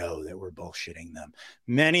often know that we're bullshitting them.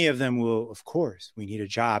 Many of them will, of course, we need a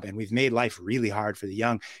job. And we've made life really hard for the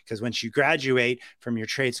young because once you graduate from your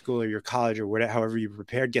trade school or your college or whatever, however you're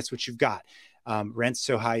prepared, guess what you've got? Rent's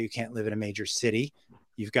so high you can't live in a major city.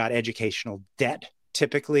 You've got educational debt,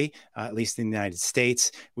 typically, at least in the United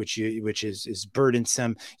States, which is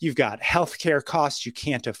burdensome. You've got healthcare costs you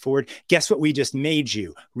can't afford. Guess what we just made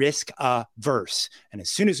you? Risk averse. And as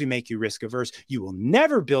soon as we make you risk averse, you will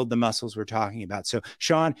never build the muscles we're talking about. So,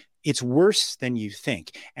 Sean, it's worse than you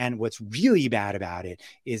think. And what's really bad about it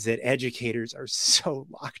is that educators are so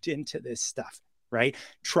locked into this stuff. Right?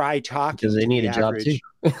 Try talking because they need a job too.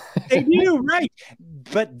 They do, right?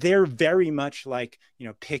 But they're very much like,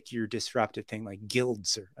 pick your disruptive thing, like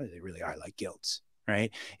guilds, or they really are like guilds,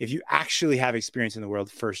 right? If you actually have experience in the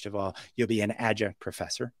world, first of all, you'll be an adjunct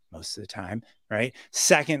professor most of the time, right?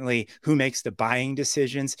 Secondly, who makes the buying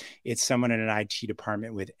decisions? It's someone in an IT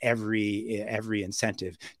department with every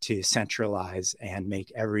incentive to centralize and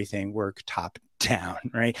make everything work top down,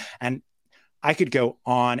 right? And I could go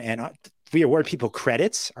on and on. We award people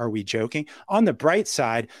credits. Are we joking? On the bright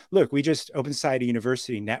side, look, we just Open Society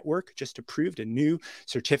University Network just approved a new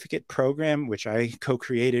certificate program, which I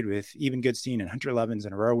co-created with Eben Goodstein and Hunter Lovins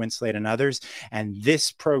and Aurora Winslade and others. And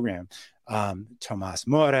this program, Tomas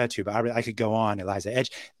Mora, Tuba, I could go on, Eliza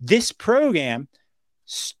Edge. This program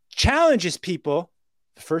challenges people.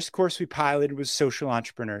 The first course we piloted was social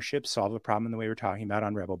entrepreneurship, solve a problem in the way we're talking about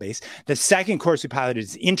on Rebel Base. The second course we piloted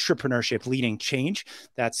is intrapreneurship, leading change.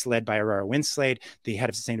 That's led by Aurora Winslade, the head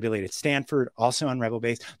of sustainability at Stanford, also on Rebel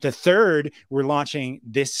Base. The third we're launching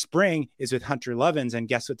this spring is with Hunter Lovins, and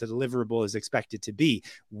guess what the deliverable is expected to be?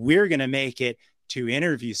 We're going to make it to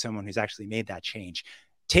interview someone who's actually made that change.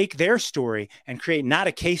 Take their story and create not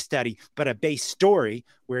a case study, but a base story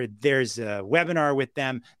where there's a webinar with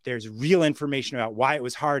them. There's real information about why it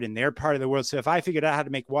was hard in their part of the world. So if I figured out how to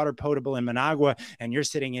make water potable in Managua and you're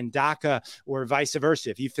sitting in Dhaka, or vice versa,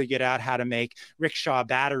 if you figured out how to make rickshaw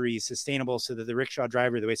batteries sustainable so that the rickshaw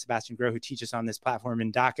driver, the way Sebastian Groh, who teaches on this platform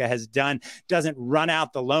in Dhaka, has done, doesn't run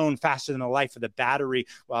out the loan faster than the life of the battery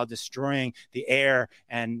while destroying the air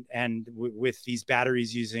and with these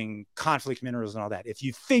batteries using conflict minerals and all that. If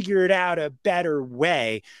you figured out a better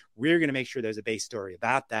way, we're going to make sure there's a base story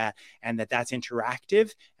about that, and that's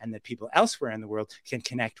interactive, and that people elsewhere in the world can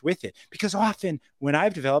connect with it. Because often when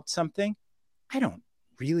I've developed something, I don't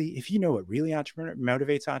really, if you know what really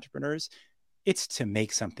motivates entrepreneurs, it's to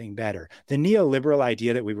make something better. The neoliberal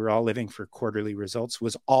idea that we were all living for quarterly results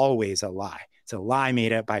was always a lie. It's a lie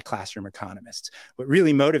made up by classroom economists. What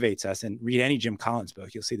really motivates us, and read any Jim Collins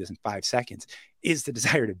book, you'll see this in 5 seconds, is the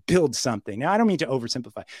desire to build something. Now, I don't mean to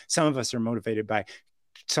oversimplify. Some of us are motivated by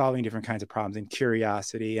solving different kinds of problems and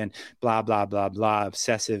curiosity and blah, blah, blah, blah,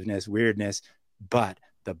 obsessiveness, weirdness. But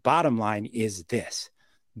the bottom line is this,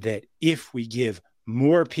 that if we give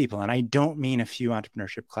more people, and I don't mean a few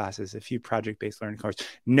entrepreneurship classes, a few project-based learning courses.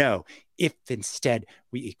 No, if instead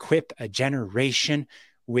we equip a generation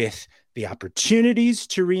with the opportunities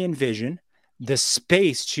to re-envision, the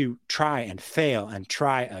space to try and fail and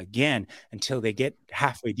try again until they get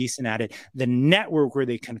halfway decent at it, the network where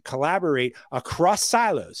they can collaborate across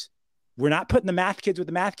silos. We're not putting the math kids with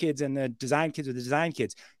the math kids and the design kids with the design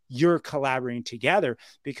kids. You're collaborating together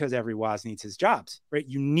because every WAS needs his jobs, right?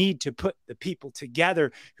 You need to put the people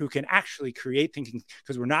together who can actually create thinking,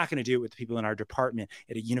 because we're not going to do it with the people in our department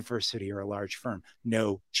at a university or a large firm.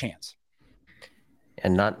 No chance.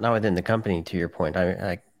 and not within the company. To your point,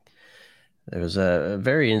 there was a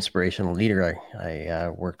very inspirational leader I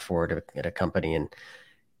worked for at a company, and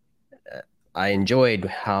I enjoyed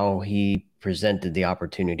how he presented the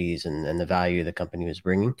opportunities and the value the company was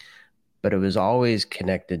bringing, but it was always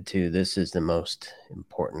connected to, this is the most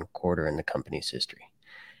important quarter in the company's history.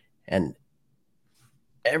 And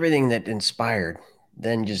everything that inspired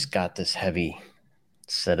then just got this heavy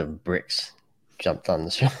set of bricks jumped on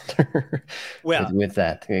the shoulder. Well, with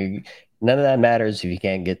that. None of that matters if you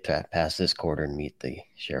can't get past this quarter and meet the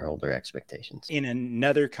shareholder expectations. In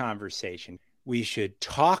another conversation, we should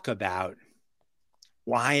talk about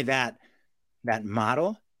why that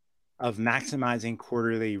model of maximizing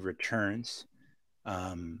quarterly returns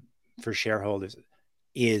for shareholders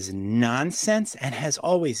is nonsense and has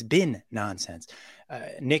always been nonsense.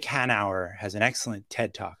 Nick Hanauer has an excellent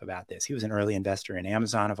TED Talk about this. He was an early investor in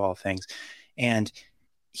Amazon, of all things. And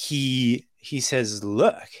he says,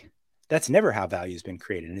 look, that's never how value has been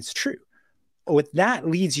created. And it's true. What that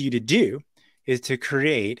leads you to do is to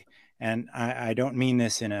create, and I don't mean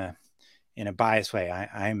this in a biased way.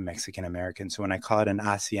 I'm Mexican-American. So when I call it an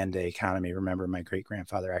hacienda economy, remember my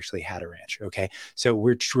great-grandfather actually had a ranch. Okay. So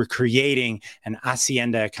we're creating an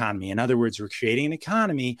hacienda economy. In other words, we're creating an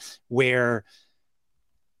economy where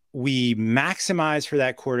we maximize for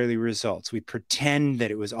that quarterly results. We pretend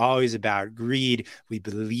that it was always about greed. We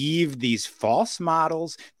believe these false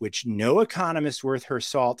models, which no economist worth her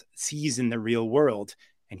salt sees in the real world.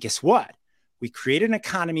 And guess what? We create an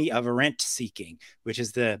economy of rent seeking, which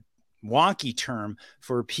is the wonky term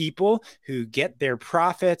for people who get their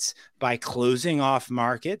profits by closing off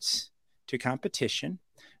markets to competition,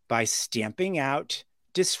 by stamping out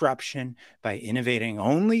disruption, by innovating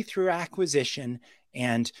only through acquisition,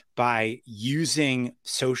 and by using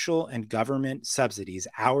social and government subsidies,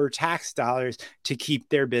 our tax dollars, to keep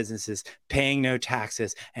their businesses paying no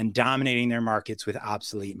taxes and dominating their markets with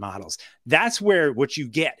obsolete models. That's where what you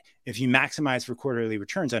get if you maximize for quarterly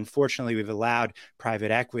returns. Unfortunately, we've allowed private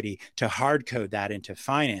equity to hard code that into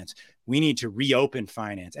finance. We need to reopen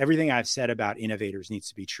finance. Everything I've said about innovators needs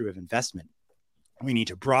to be true of investment. We need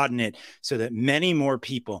to broaden it so that many more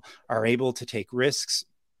people are able to take risks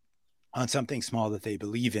on something small that they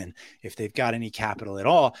believe in, if they've got any capital at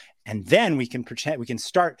all. And then we can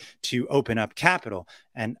start to open up capital.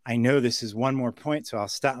 And I know this is one more point, so I'll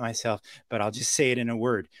stop myself, but I'll just say it in a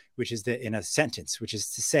word, which is in a sentence, which is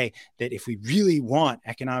to say that if we really want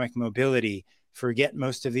economic mobility, forget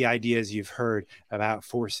most of the ideas you've heard about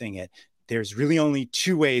forcing it. There's really only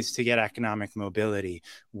two ways to get economic mobility.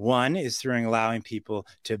 One is through allowing people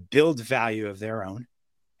to build value of their own,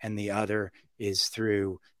 and the other is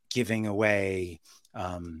through giving away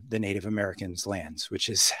the Native Americans' lands, which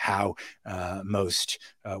is how most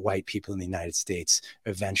white people in the United States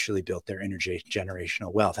eventually built their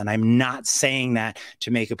intergenerational wealth. And I'm not saying that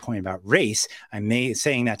to make a point about race. I'm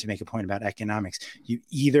saying that to make a point about economics. You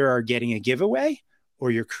either are getting a giveaway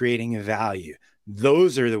or you're creating a value.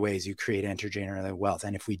 Those are the ways you create intergenerational wealth.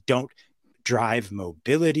 And if we don't drive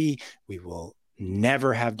mobility, we will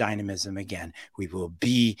never have dynamism again. We will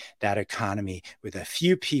be that economy with a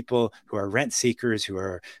few people who are rent seekers, who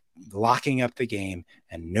are locking up the game,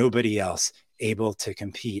 and nobody else able to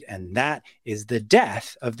compete. And that is the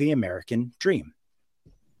death of the American dream.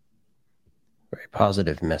 Very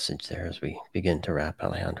positive message there as we begin to wrap,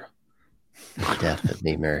 Alejandro. The death of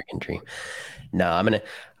the American dream. No, I'm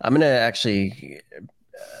gonna actually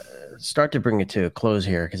start to bring it to a close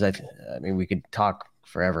here, because I mean we could talk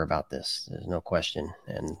forever about this. There's no question.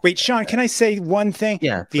 And wait, Sean, can I say one thing?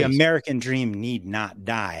 Yeah, the American dream need not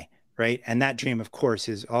die, right? And that dream, of course,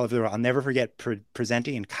 is all of the world. I'll never forget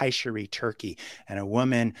presenting in Kayseri, Turkey, and a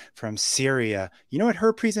woman from Syria. You know what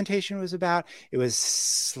her presentation was about? It was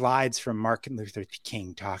slides from Martin Luther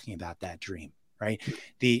King talking about that dream, right?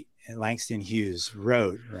 The Langston Hughes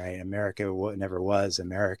wrote, right? America never was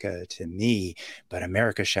America to me, but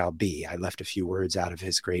America shall be. I left a few words out of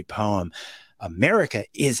his great poem. America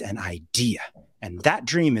is an idea, and that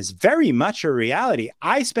dream is very much a reality.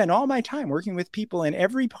 I spend all my time working with people in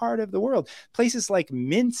every part of the world, places like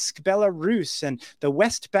Minsk, Belarus, and the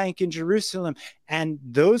West Bank in Jerusalem. And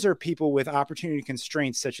those are people with opportunity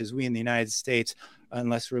constraints, such as we in the United States,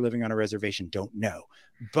 unless we're living on a reservation, don't know.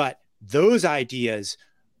 But those ideas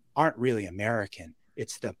aren't really American.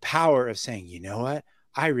 It's the power of saying, you know what?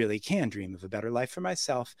 I really can dream of a better life for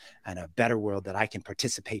myself and a better world that I can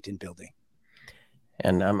participate in building.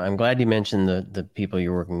 And I'm glad you mentioned the people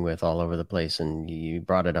you're working with all over the place. And you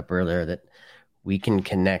brought it up earlier that we can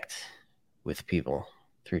connect with people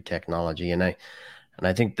through technology. And I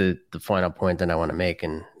think the final point that I want to make,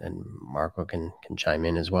 and Marco can chime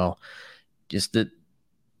in as well, just that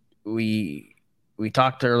we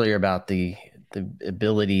talked earlier about the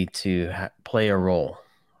ability to play a role,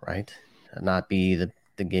 right? Not be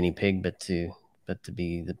the guinea pig, but to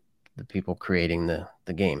be the people creating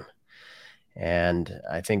the game. And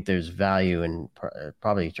I think there's value and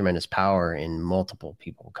probably tremendous power in multiple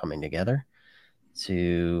people coming together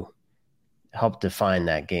to help define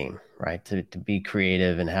that game, right? To be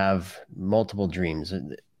creative and have multiple dreams.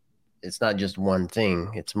 It's not just one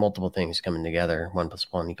thing, it's multiple things coming together. 1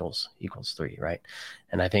 + 1 = 3, right?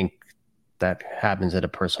 And I think that happens at a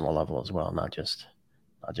personal level as well, not just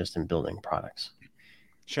in building products.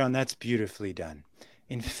 Sean, that's beautifully done.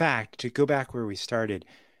 In fact, to go back where we started,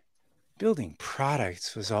 building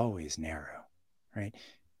products was always narrow, right?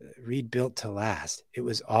 Read Built to Last. It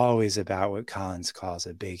was always about what Collins calls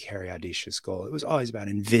a big, hairy, audacious goal. It was always about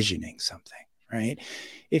envisioning something, right?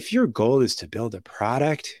 If your goal is to build a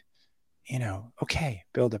product, okay,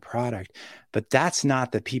 build a product, but that's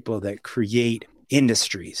not the people that create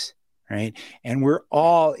industries, right? And we're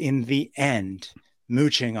all in the end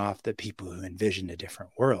mooching off the people who envisioned a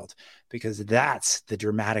different world, because that's the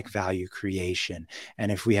dramatic value creation.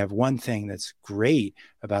 And if we have one thing that's great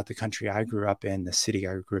about the country I grew up in, the city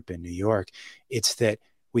I grew up in, New York, it's that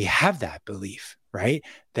we have that belief, right?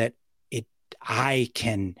 That I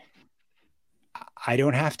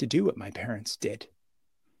don't have to do what my parents did.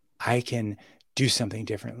 I can do something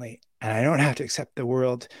differently. And I don't have to accept the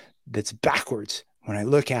world that's backwards. When I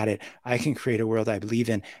look at it, I can create a world I believe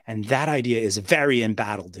in. And that idea is very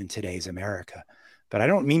embattled in today's America. But I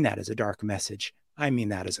don't mean that as a dark message. I mean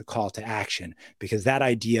that as a call to action, because that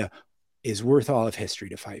idea is worth all of history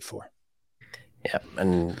to fight for. Yeah.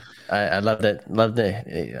 And I love that.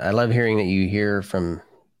 I love hearing that you hear from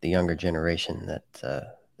the younger generation that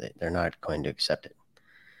they're not going to accept it.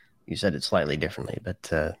 You said it slightly differently, but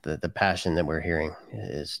the passion that we're hearing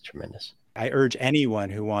is tremendous. I urge anyone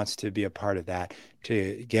who wants to be a part of that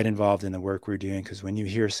to get involved in the work we're doing, because when you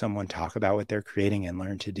hear someone talk about what they're creating and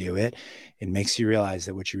learn to do it, it makes you realize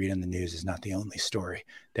that what you read in the news is not the only story.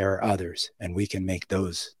 There are others, and we can make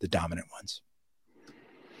those the dominant ones.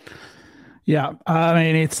 Yeah, I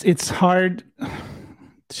mean, it's hard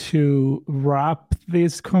to wrap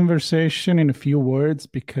this conversation in a few words,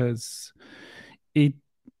 because it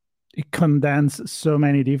condenses so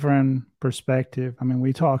many different perspectives. I mean,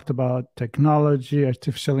 we talked about technology,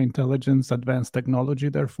 artificial intelligence, advanced technology,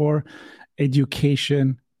 therefore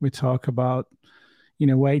education. We talk about, in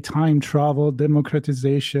a way, time travel,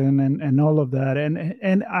 democratization, and all of that.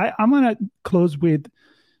 And I'm going to close with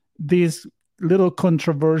this little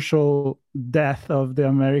controversial death of the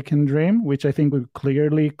American dream, which I think would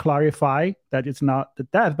clearly clarify that it's not the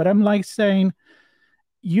death. But I'm like saying,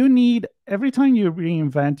 you need, every time you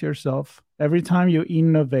reinvent yourself, every time you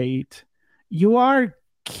innovate, you are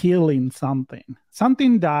killing something.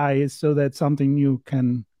 Something dies so that something new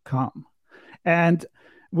can come. And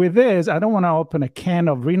with this, I don't want to open a can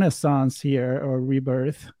of renaissance here or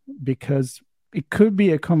rebirth, because it could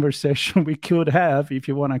be a conversation we could have if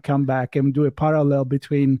you want to come back and do a parallel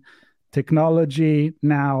between technology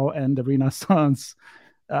now and the renaissance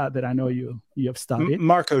that I know you have studied.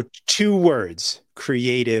 Marco, 2 words: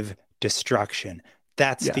 creative destruction.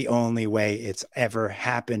 That's the only way it's ever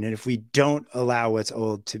happened. And if we don't allow what's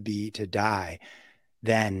old to die,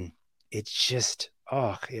 then it's just,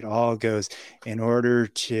 it all goes. In order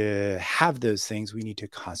to have those things, we need to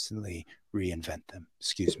constantly reinvent them.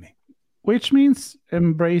 Excuse me. Which means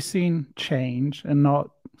embracing change and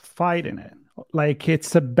not fighting it. Like,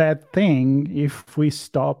 it's a bad thing if we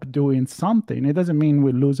stop doing something. It doesn't mean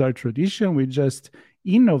we lose our tradition. We just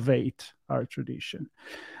innovate our tradition.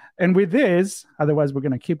 And with this, otherwise we're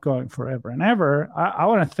going to keep going forever and ever. I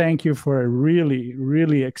want to thank you for a really,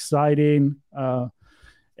 really exciting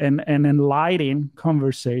and enlightening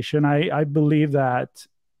conversation. I believe that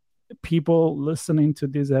people listening to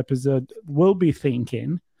this episode will be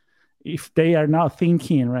thinking. If they are not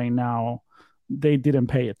thinking right now, they didn't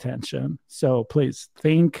pay attention. So please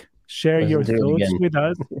think, share your thoughts with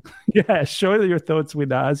us. Yeah, share your thoughts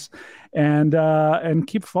with us, and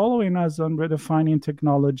keep following us on Redefining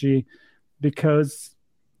Technology, because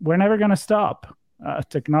we're never going to stop.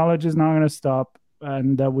 Technology is not going to stop,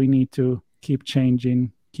 and we need to keep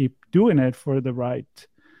changing, keep doing it for the right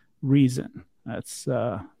reason. That's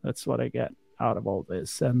what I get out of all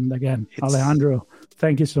this. And again, Alejandro,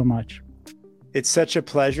 thank you so much. It's such a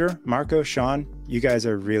pleasure. Marco, Sean, you guys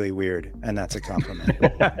are really weird, and that's a compliment.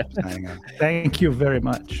 Thank you very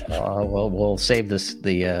much. Well, we'll save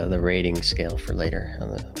the rating scale for later on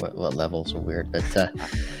what levels are weird. But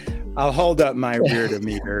I'll hold up my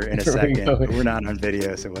reardometer in a second. We're not on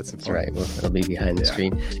video, so what's the point? That's right. Well, it'll be behind the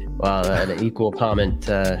screen. Well, an equal comment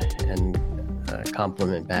and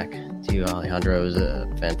compliment back to you, Alejandro. It was a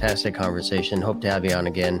fantastic conversation. Hope to have you on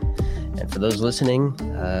again. And for those listening,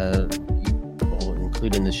 we'll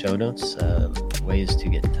include in the show notes ways to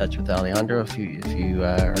get in touch with Alejandro if you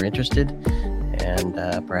are interested, and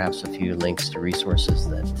perhaps a few links to resources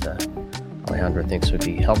that Alejandro thinks would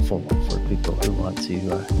be helpful for people who want to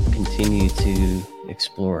continue to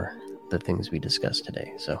explore the things we discussed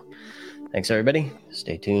today. So thanks, everybody.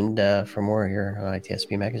 Stay tuned for more here on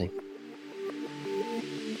ITSP Magazine.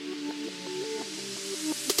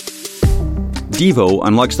 Devo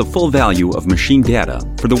unlocks the full value of machine data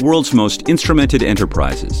for the world's most instrumented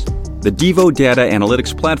enterprises. The Devo Data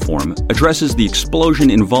Analytics Platform addresses the explosion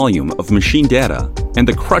in volume of machine data and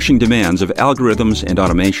the crushing demands of algorithms and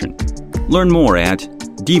automation. Learn more at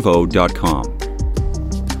devo.com.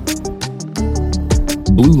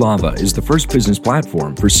 Blue Lava is the first business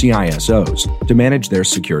platform for CISOs to manage their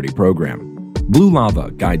security program. Blue Lava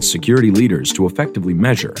guides security leaders to effectively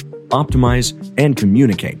measure, optimize, and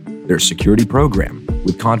communicate their security program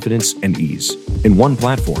with confidence and ease in one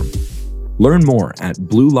platform. Learn more at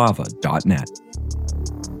bluelava.net.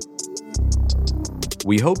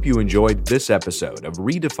 We hope you enjoyed this episode of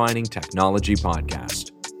Redefining Technology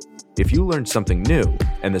Podcast. If you learned something new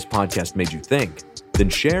and this podcast made you think, then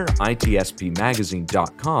share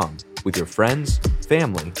itspmagazine.com with your friends,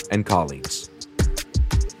 family, and colleagues.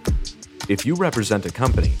 If you represent a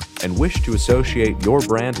company and wish to associate your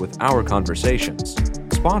brand with our conversations,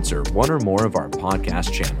 sponsor one or more of our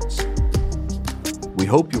podcast channels. We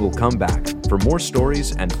hope you will come back for more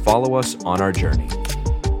stories and follow us on our journey.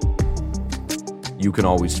 You can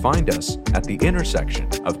always find us at the intersection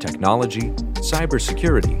of technology,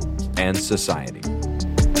 cybersecurity, and society.